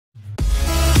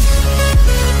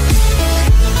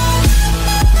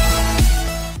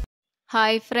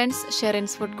Hi friends,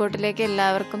 Sherin's food കോർട്ടിലേക്ക്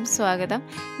എല്ലാവർക്കും സ്വാഗതം.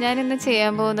 ഞാനിന്ന്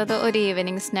ചെയ്യാൻ പോകുന്നത് ഒരു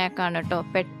ഈവനിങ് സ്നാക്കാണ് കേട്ടോ.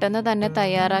 പെട്ടെന്ന് തന്നെ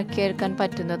തയ്യാറാക്കിയെടുക്കാൻ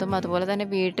പറ്റുന്നതും അതുപോലെ തന്നെ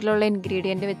വീട്ടിലുള്ള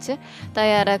ഇൻഗ്രീഡിയൻറ്റ് വെച്ച്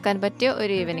തയ്യാറാക്കാൻ പറ്റിയ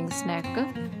ഒരു ഈവനിങ് സ്നാക്ക്.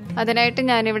 അതിനായിട്ട്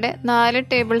ഞാനിവിടെ 4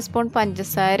 ടേബിൾ സ്പൂൺ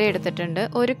പഞ്ചസാര എടുത്തിട്ടുണ്ട്,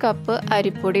 1 കപ്പ്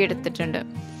അരിപ്പൊടി എടുത്തിട്ടുണ്ട്.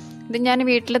 ഇത് ഞാൻ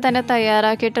വീട്ടിൽ തന്നെ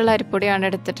തയ്യാറാക്കിയിട്ടുള്ള അരിപ്പൊടിയാണ്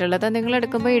എടുത്തിട്ടുള്ളത്. നിങ്ങൾ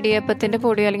എടുക്കുമ്പോൾ ഇടിയപ്പത്തിൻ്റെ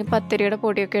പൊടിയോ അല്ലെങ്കിൽ പത്തിരിയുടെ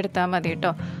പൊടിയൊക്കെ എടുത്താൽ മതി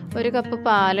കേട്ടോ. 1 കപ്പ്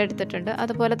പാലെടുത്തിട്ടുണ്ട്,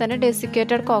 അതുപോലെ തന്നെ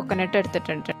ഡെസിക്കേറ്റഡ് കോക്കനട്ട്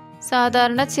എടുത്തിട്ടുണ്ട്.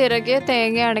 സാധാരണ ചിരകിയ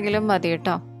തേങ്ങയാണെങ്കിലും മതി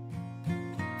കേട്ടോ.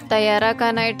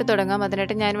 തയ്യാറാക്കാനായിട്ട് തുടങ്ങാം.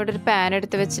 അതിനായിട്ട് ഞാനിവിടെ ഒരു പാൻ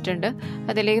എടുത്ത് വെച്ചിട്ടുണ്ട്.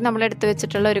 അതിലേക്ക് നമ്മൾ എടുത്ത്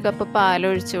വെച്ചിട്ടുള്ള 1 കപ്പ്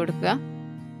പാൽ ഒഴിച്ചു കൊടുക്കുക.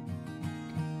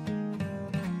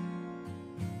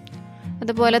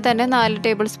 അതുപോലെ തന്നെ 4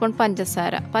 ടേബിൾ സ്പൂൺ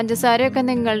പഞ്ചസാരയൊക്കെ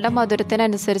നിങ്ങളുടെ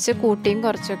മധുരത്തിനനുസരിച്ച് കൂട്ടിയും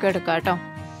കുറച്ചൊക്കെ എടുക്കാം കേട്ടോ.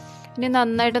 ഇനി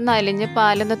നന്നായിട്ട് നലിഞ്ഞ്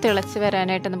പാലൊന്ന് തിളച്ച്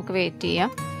വരാനായിട്ട് നമുക്ക് വെയിറ്റ് ചെയ്യാം.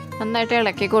 നന്നായിട്ട്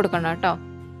ഇളക്കി കൊടുക്കണം കേട്ടോ.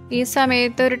 ഈ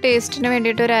സമയത്ത് ഒരു ടേസ്റ്റിന്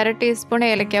വേണ്ടിയിട്ട് ഒരു 1/2 ടീസ്പൂൺ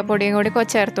ഏലക്കാപ്പൊടിയും കൂടി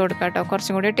ചേർത്ത് കൊടുക്കാം കേട്ടോ.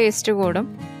 കുറച്ചും കൂടി ടേസ്റ്റ് കൂടും.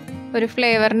 ഒരു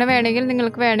ഫ്ലേവറിന്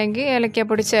വേണമെങ്കിൽ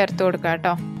ഏലക്കാപ്പൊടി ചേർത്ത് കൊടുക്കാം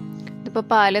കേട്ടോ. ഇതിപ്പോൾ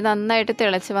പാല് നന്നായിട്ട്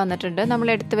തിളച്ച് വന്നിട്ടുണ്ട്. നമ്മൾ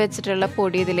എടുത്ത് വെച്ചിട്ടുള്ള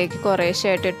പൊടി ഇതിലേക്ക്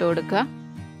കുറേശ്ശായിട്ട് ഇട്ട് കൊടുക്കുക.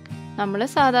 നമ്മൾ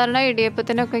സാധാരണ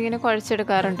ഇടിയപ്പത്തിനൊക്കെ ഇങ്ങനെ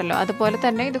കുഴച്ചെടുക്കാറുണ്ടല്ലോ, അതുപോലെ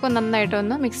തന്നെ ഇത്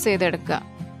നന്നായിട്ടൊന്ന് മിക്സ് ചെയ്തെടുക്കുക.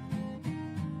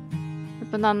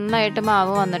 ഇപ്പം നന്നായിട്ട്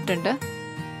മാവ് വന്നിട്ടുണ്ട്.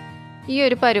 ഈ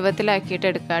ഒരു പരുവത്തിലാക്കിയിട്ട്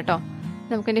എടുക്കുക കേട്ടോ.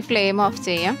 നമുക്കിനി ഫ്ലെയിം ഓഫ്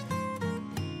ചെയ്യാം.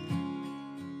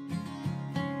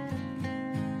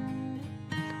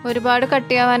 ഒരുപാട്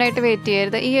കട്ടിയാവാനായിട്ട് വെയിറ്റ്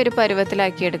ചെയ്യരുത്. ഈ ഒരു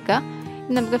പരുവത്തിലാക്കി എടുക്കുക.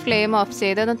 നമുക്ക് ഫ്ലെയിം ഓഫ്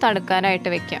ചെയ്ത് ഒന്ന്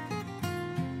തണുക്കാനായിട്ട് വെക്കാം.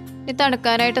 ഇത്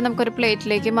തണുക്കാനായിട്ട് നമുക്കൊരു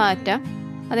പ്ലേറ്റിലേക്ക് മാറ്റാം.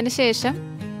 അതിനുശേഷം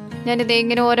ഞാനിത്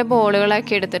ഇങ്ങനെ ഓരോ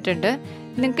ബോളുകളാക്കി എടുത്തിട്ടുണ്ട്.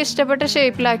 നിങ്ങൾക്ക് ഇഷ്ടപ്പെട്ട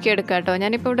ഷേപ്പിലാക്കി എടുക്കാം കേട്ടോ.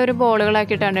 ഞാനിപ്പോൾ ഇവിടെ ഒരു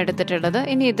ബോളുകളാക്കിയിട്ടാണ് എടുത്തിട്ടുള്ളത്.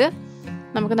 ഇനി ഇത്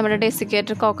നമുക്ക് നമ്മുടെ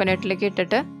ഡെസിക്കേറ്റഡ് കോക്കനട്ടിലേക്ക്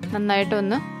ഇട്ടിട്ട്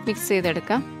നന്നായിട്ടൊന്ന് മിക്സ്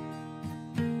ചെയ്തെടുക്കാം.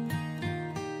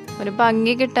 ഒരു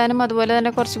ഭംഗി കിട്ടാനും അതുപോലെ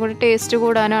തന്നെ കുറച്ചും കൂടി ടേസ്റ്റ്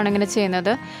കൂടാനാണ് ഇങ്ങനെ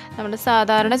ചെയ്യുന്നത്. നമ്മൾ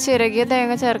സാധാരണ ചിരകിയ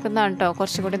തേങ്ങ ചേർക്കുന്നതാണ് കേട്ടോ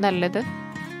കുറച്ചും കൂടി നല്ലത്.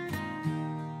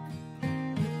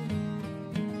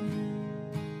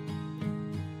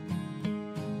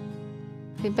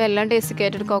 ഇപ്പോൾ എല്ലാം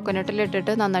ഡെസിക്കേറ്റഡ് കോക്കനട്ടിൽ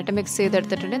ഇട്ടിട്ട് നന്നായിട്ട് മിക്സ്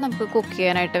ചെയ്തെടുത്തിട്ടുണ്ട്. നമുക്ക് കുക്ക്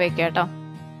ചെയ്യാനായിട്ട് വെക്കാം കേട്ടോ.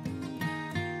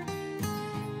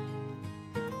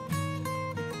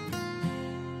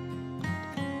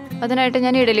 അതിനായിട്ട്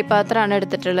ഞാൻ ഇഡലി പാത്രമാണ്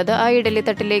എടുത്തിട്ടുള്ളത്. ആ ഇഡലി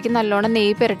തട്ടിലേക്ക് നല്ലോണം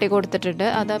നെയ്യ് പുരട്ടി കൊടുത്തിട്ടുണ്ട്.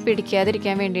 അത്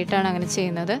പിടിക്കാതിരിക്കാൻ വേണ്ടിയിട്ടാണ് അങ്ങനെ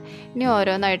ചെയ്യുന്നത്. ഇനി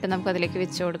ഓരോന്നായിട്ട് നമുക്ക് അതിലേക്ക്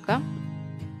വെച്ച് കൊടുക്കാം.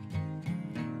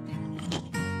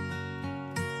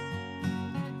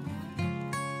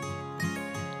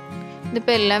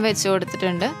 ഇതിപ്പോൾ എല്ലാം വെച്ച്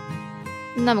കൊടുത്തിട്ടുണ്ട്.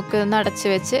 നമുക്ക് അടച്ച്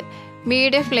വെച്ച്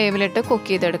മീഡിയം ഫ്ലെയിമിലിട്ട് കുക്ക്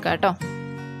ചെയ്തെടുക്കാം കേട്ടോ.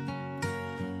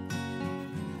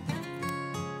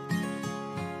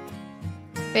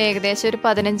 ഏകദേശം ഒരു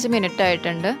 15 മിനിറ്റ്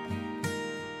ആയിട്ടുണ്ട്.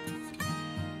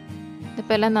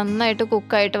 ഇതിപ്പോൾ എല്ലാം നന്നായിട്ട്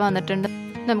കുക്കായിട്ട് വന്നിട്ടുണ്ട്.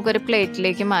 നമുക്കൊരു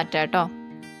പ്ലേറ്റിലേക്ക് മാറ്റാം കേട്ടോ.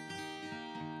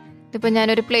 ഇതിപ്പോൾ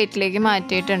ഞാനൊരു പ്ലേറ്റിലേക്ക്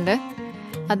മാറ്റിയിട്ടുണ്ട്.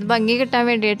 അത് ഭംഗി കിട്ടാൻ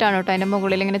വേണ്ടിയിട്ടാണ് കേട്ടോ അതിൻ്റെ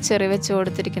മുകളിൽ ഇങ്ങനെ ചെറി വെച്ച്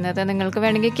കൊടുത്തിരിക്കുന്നത്. നിങ്ങൾക്ക്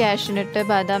വേണമെങ്കിൽ കാഷ്യൂനട്ട്,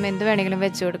 ബാദാം എന്ത് വേണമെങ്കിലും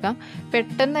വെച്ച് കൊടുക്കാം.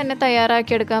 പെട്ടെന്ന് തന്നെ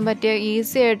തയ്യാറാക്കിയെടുക്കാൻ പറ്റിയ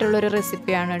ഈസി ആയിട്ടുള്ളൊരു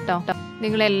റെസിപ്പിയാണ് കേട്ടോ.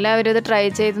 നിങ്ങളെല്ലാവരും ഇത് ട്രൈ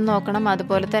ചെയ്ത് നോക്കണം.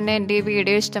 അതുപോലെ തന്നെ എൻ്റെ ഈ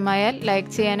വീഡിയോ ഇഷ്ടമായാൽ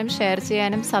ലൈക്ക് ചെയ്യാനും ഷെയർ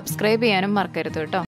ചെയ്യാനും സബ്സ്ക്രൈബ് ചെയ്യാനും മറക്കരുത് കേട്ടോ.